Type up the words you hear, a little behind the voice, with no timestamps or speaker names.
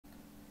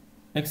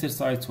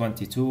Exercise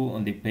 22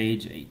 on the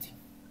page 80.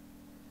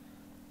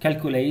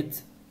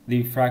 Calculate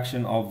the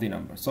fraction of the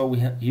number. So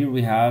here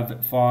we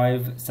have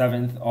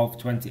 5/7 of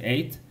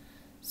 28.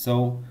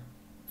 So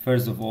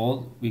first of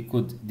all, we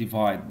could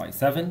divide by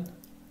 7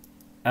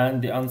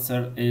 and the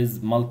answer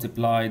is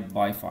multiplied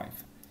by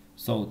 5.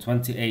 So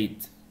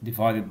 28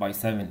 divided by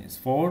 7 is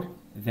 4,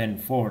 then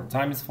 4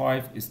 times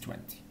 5 is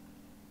 20.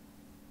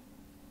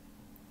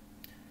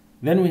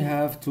 Then we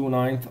have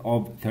 2/9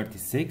 of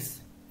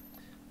 36.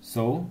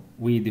 So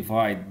we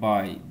divide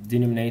by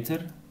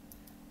denominator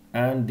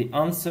and the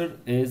answer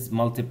is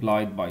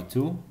multiplied by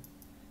 2.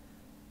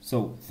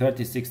 So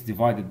 36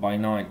 divided by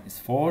 9 is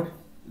 4,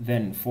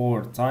 then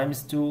 4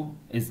 times 2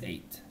 is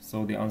 8.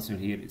 So the answer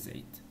here is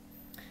 8.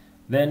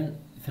 Then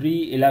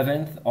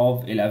 3/11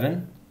 of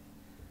 11.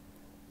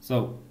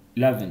 So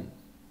 11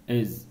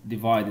 is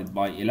divided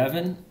by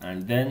 11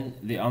 and then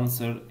the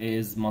answer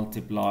is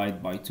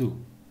multiplied by 2.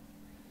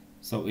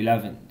 So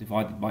 11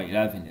 divided by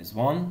 11 is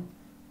 1.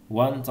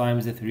 1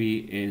 times 3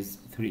 is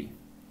 3.